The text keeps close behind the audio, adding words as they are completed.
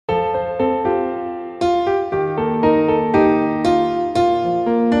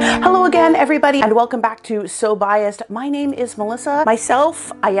Hello again, everybody, and welcome back to So Biased. My name is Melissa.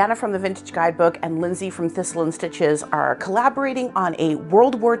 Myself, Ayana from the Vintage Guidebook, and Lindsay from Thistle and Stitches are collaborating on a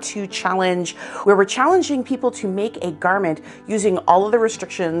World War II challenge where we're challenging people to make a garment using all of the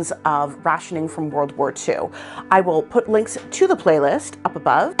restrictions of rationing from World War II. I will put links to the playlist up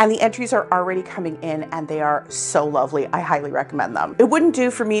above, and the entries are already coming in, and they are so lovely. I highly recommend them. It wouldn't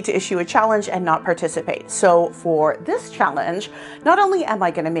do for me to issue a challenge and not participate. So for this challenge, not only am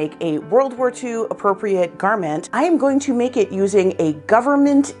I going to make a World War II appropriate garment, I am going to make it using a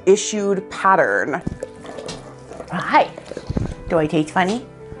government issued pattern. Hi, do I taste funny?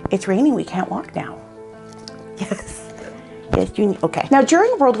 It's raining, we can't walk now. Yes. Yes, okay. Now,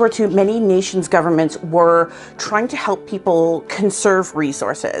 during World War II, many nations' governments were trying to help people conserve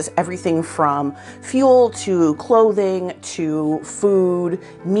resources. Everything from fuel to clothing to food,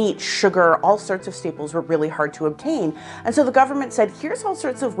 meat, sugar, all sorts of staples were really hard to obtain. And so the government said, here's all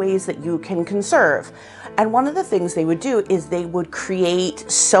sorts of ways that you can conserve. And one of the things they would do is they would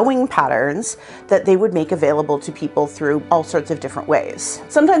create sewing patterns that they would make available to people through all sorts of different ways.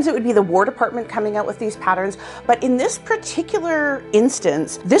 Sometimes it would be the War Department coming out with these patterns, but in this particular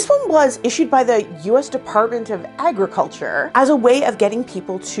instance, this one was issued by the US Department of Agriculture as a way of getting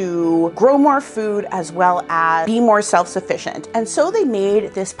people to grow more food as well as be more self-sufficient. And so they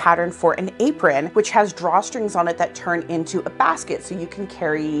made this pattern for an apron, which has drawstrings on it that turn into a basket. So you can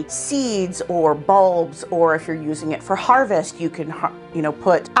carry seeds or bulbs, or if you're using it for harvest, you can,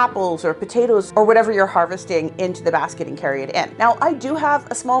 put apples or potatoes or whatever you're harvesting into the basket and carry it in. Now, I do have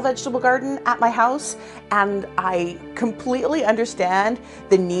a small vegetable garden at my house, and I completely understand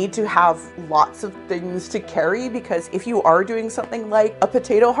the need to have lots of things to carry, because if you are doing something like a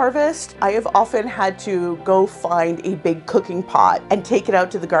potato harvest, I have often had to go find a big cooking pot and take it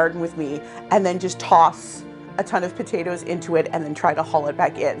out to the garden with me and then just toss a ton of potatoes into it and then try to haul it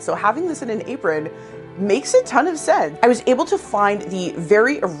back in. So having this in an apron makes a ton of sense. I was able to find the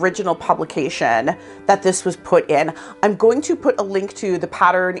very original publication that this was put in. I'm going to put a link to the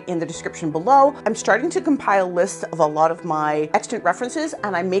pattern in the description below. I'm starting to compile lists of a lot of my extant references,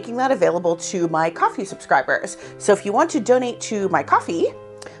 and I'm making that available to my Ko-fi subscribers. So if you want to donate to my Ko-fi,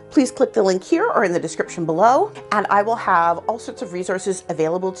 please click the link here or in the description below, and I will have all sorts of resources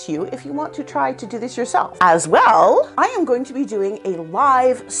available to you if you want to try to do this yourself. As well, I am going to be doing a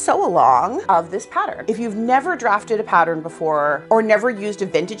live sew-along of this pattern. If you've never drafted a pattern before or never used a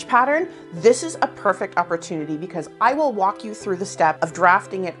vintage pattern, this is a perfect opportunity because I will walk you through the step of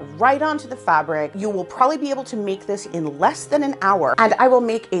drafting it right onto the fabric. You will probably be able to make this in less than an hour, and I will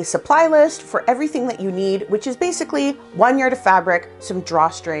make a supply list for everything that you need, which is basically 1 yard of fabric, some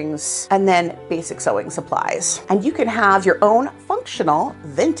drawstrings, and then basic sewing supplies. And you can have your own functional,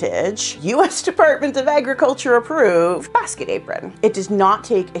 vintage, US Department of Agriculture approved basket apron. It does not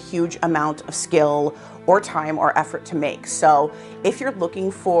take a huge amount of skill or time or effort to make. So if you're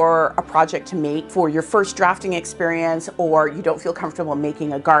looking for a project to make for your first drafting experience, or you don't feel comfortable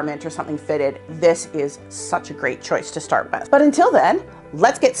making a garment or something fitted, this is such a great choice to start with. But until then,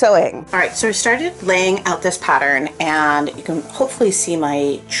 let's get sewing. All right, so I started laying out this pattern, and you can hopefully see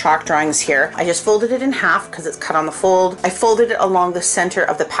my chalk drawings here. I just folded it in half because it's cut on the fold. I folded it along the center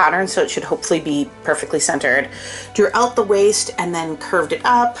of the pattern, so it should hopefully be perfectly centered. Drew out the waist and then curved it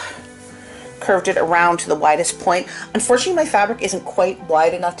up, curved it around to the widest point. Unfortunately, my fabric isn't quite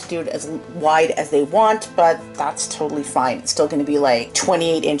wide enough to do it as wide as they want, but that's totally fine. It's still going to be like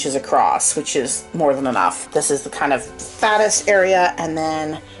 28 inches across, which is more than enough. This is the kind of fattest area, and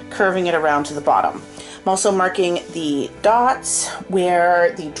then curving it around to the bottom. I'm also marking the dots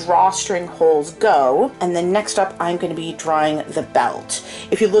where the drawstring holes go, and then next up I'm going to be drawing the belt.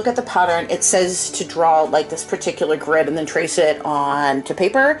 If you look at the pattern, it says to draw like this particular grid and then trace it onto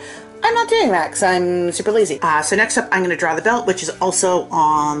paper. I'm not doing that because I'm super lazy. So next up, I'm going to draw the belt, which is also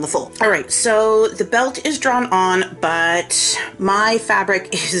on the fold. All right, so the belt is drawn on, but my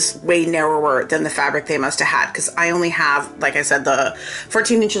fabric is way narrower than the fabric they must have had, because I only have, like I said, the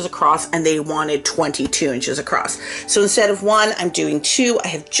 14 inches across, and they wanted 22 inches across. So instead of 1, I'm doing 2. I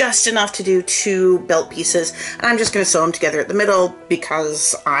have just enough to do 2 belt pieces, and I'm just going to sew them together at the middle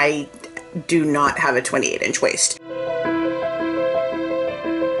because I do not have a 28-inch waist.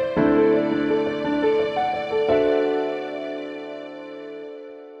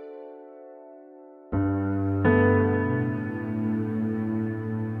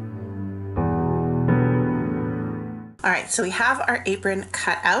 All right, so we have our apron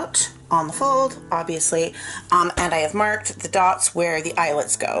cut out on the fold, obviously, and I have marked the dots where the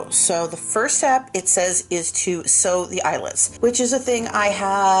eyelets go. So the first step, it says, is to sew the eyelets, which is a thing I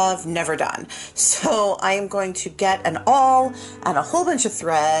have never done. So I am going to get an awl and a whole bunch of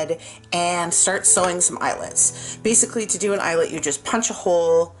thread and start sewing some eyelets. Basically, to do an eyelet, you just punch a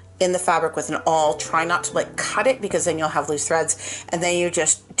hole in the fabric with an awl. Try not to like cut it because then you'll have loose threads, and then you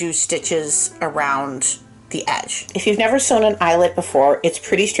just do stitches around the edge. If you've never sewn an eyelet before, it's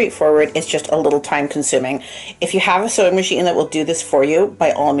pretty straightforward. It's just a little time consuming. If you have a sewing machine that will do this for you,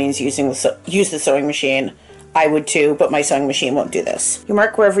 by all means use the sewing machine. I would too, but my sewing machine won't do this. You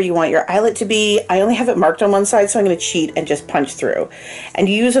mark wherever you want your eyelet to be. I only have it marked on one side, so I'm going to cheat and just punch through. And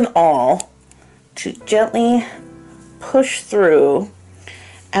you use an awl to gently push through.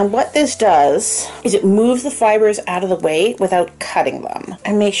 And what this does is it moves the fibers out of the way without cutting them,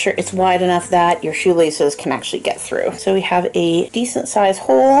 and make sure it's wide enough that your shoelaces can actually get through. So we have a decent sized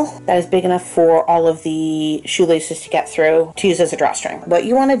hole that is big enough for all of the shoelaces to get through to use as a drawstring. What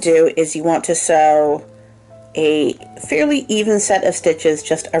you want to do is you want to sew a fairly even set of stitches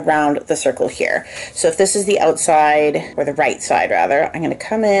just around the circle here. So if this is the outside, or the right side rather, I'm going to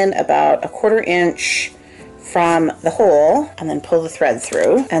come in about 1/4 inch from the hole and then pull the thread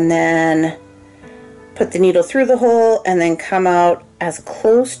through, and then put the needle through the hole and then come out as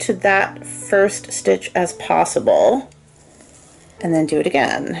close to that first stitch as possible, and then do it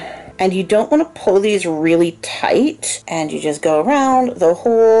again. And you don't want to pull these really tight, and you just go around the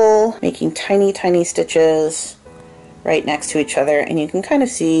hole making tiny stitches right next to each other, and you can kind of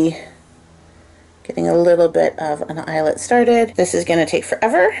see getting a little bit of an eyelet started. This is going to take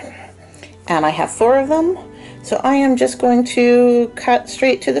forever, and I have 4 of them. So I am just going to cut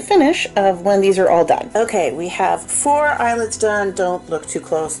straight to the finish of when these are all done. Okay, we have 4 eyelets done. Don't look too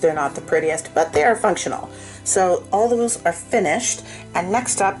close. They're not the prettiest, but they are functional. So all those are finished, and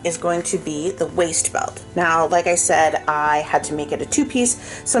next up is going to be the waist belt. Now, like I said, I had to make it a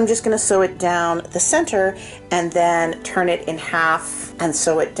 2-piece, so I'm just going to sew it down the center and then turn it in half and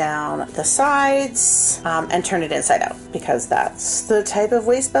sew it down the sides and turn it inside out, because that's the type of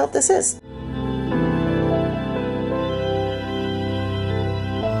waist belt this is.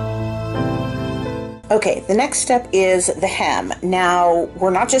 Okay, the next step is the hem. Now,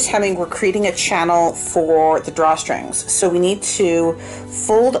 we're not just hemming, we're creating a channel for the drawstrings. So we need to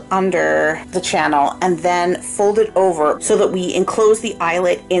fold under the channel and then fold it over so that we enclose the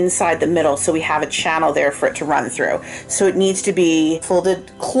eyelet inside the middle, so we have a channel there for it to run through. So it needs to be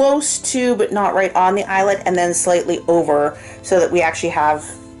folded close to, but not right on the eyelet, and then slightly over, so that we actually have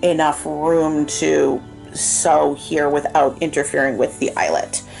enough room to sew here without interfering with the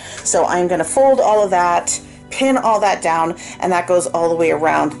eyelet. So I'm going to fold all of that, pin all that down, and that goes all the way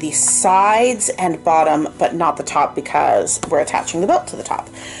around the sides and bottom, but not the top, because we're attaching the belt to the top.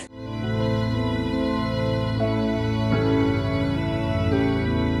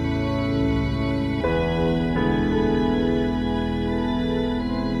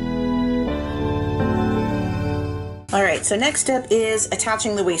 Alright, so next step is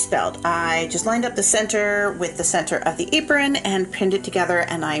attaching the waist belt. I just lined up the center with the center of the apron and pinned it together,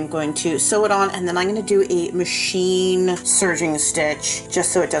 and I'm going to sew it on, and then I'm going to do a machine serging stitch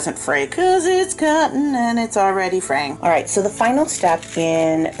just so it doesn't fray, because it's cotton and it's already fraying. Alright, so the final step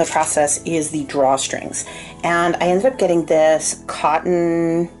in the process is the drawstrings, and I ended up getting this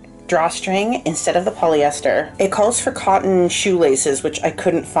cotton drawstring instead of the polyester. It calls for cotton shoelaces, which I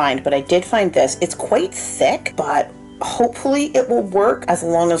couldn't find, but I did find this. It's quite thick, but hopefully it will work as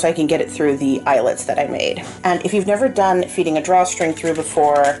long as I can get it through the eyelets that I made. And if you've never done feeding a drawstring through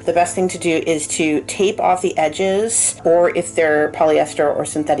before, the best thing to do is to tape off the edges, or if they're polyester or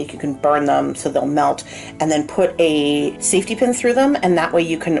synthetic, you can burn them so they'll melt, and then put a safety pin through them, and that way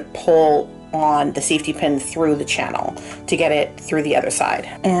you can pull on the safety pin through the channel to get it through the other side.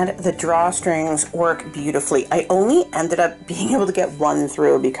 And the drawstrings work beautifully. I only ended up being able to get one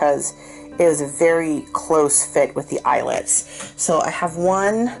through because it was a very close fit with the eyelets. So I have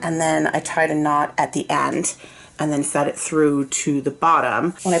one, and then I tied a knot at the end and then fed it through to the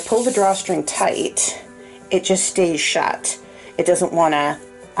bottom. When I pull the drawstring tight, it just stays shut. It doesn't want to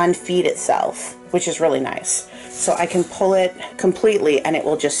unfeed itself, which is really nice. So I can pull it completely and it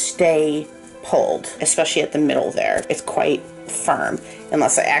will just stay pulled, especially at the middle there. It's quite firm,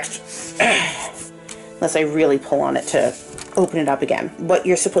 unless I really pull on it to open it up again. What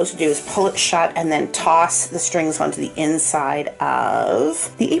you're supposed to do is pull it shut and then toss the strings onto the inside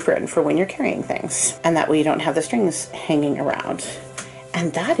of the apron for when you're carrying things. And that way you don't have the strings hanging around.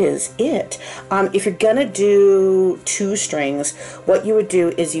 And that is it. If you're gonna do 2 strings, what you would do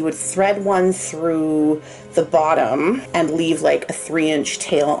is you would thread one through the bottom and leave like a 3-inch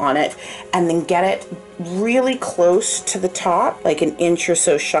tail on it, and then get it really close to the top, like an inch or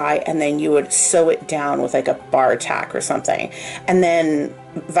so shy, and then you would sew it down with like a bar tack or something. And then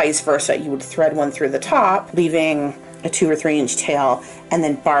vice versa, you would thread one through the top, leaving a 2 or 3-inch tail, and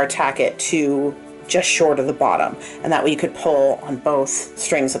then bar tack it to just short of the bottom, and that way you could pull on both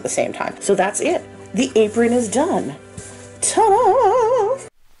strings at the same time. So that's it. The apron is done. Ta-da!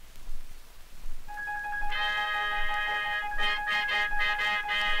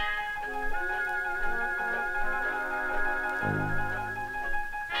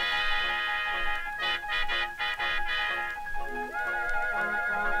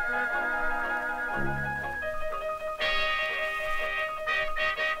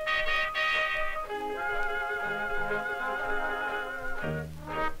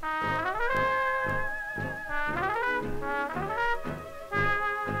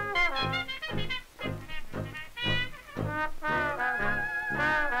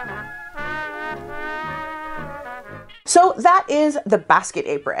 So that is the basket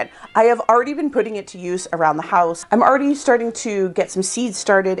apron. I have already been putting it to use around the house. I'm already starting to get some seeds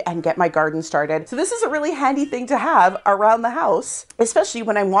started and get my garden started. So this is a really handy thing to have around the house, especially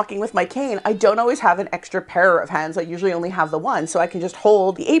when I'm walking with my cane. I don't always have an extra pair of hands. I usually only have the one, so I can just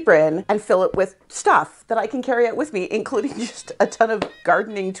hold the apron and fill it with stuff that I can carry out with me, including just a ton of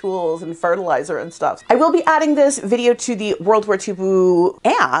gardening tools and fertilizer and stuff. I will be adding this video to the World War II,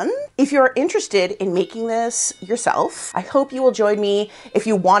 and if you're interested in making this yourself, I hope you will join me. If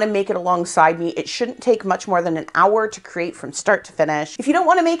you want to make it alongside me, it shouldn't take much more than an hour to create from start to finish. If you don't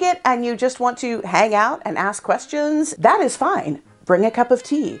want to make it and you just want to hang out and ask questions, that is fine. Bring a cup of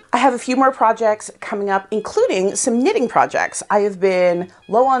tea. I have a few more projects coming up, including some knitting projects. I have been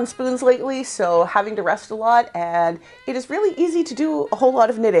low on spoons lately, so having to rest a lot, and it is really easy to do a whole lot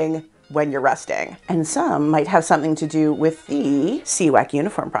of knitting when you're resting. And some might have something to do with the CWAC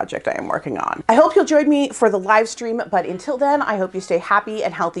uniform project I am working on. I hope you'll join me for the live stream, but until then, I hope you stay happy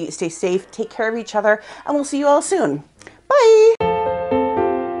and healthy, stay safe, take care of each other, and we'll see you all soon. Bye!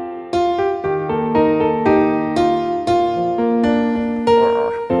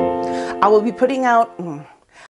 I will be putting out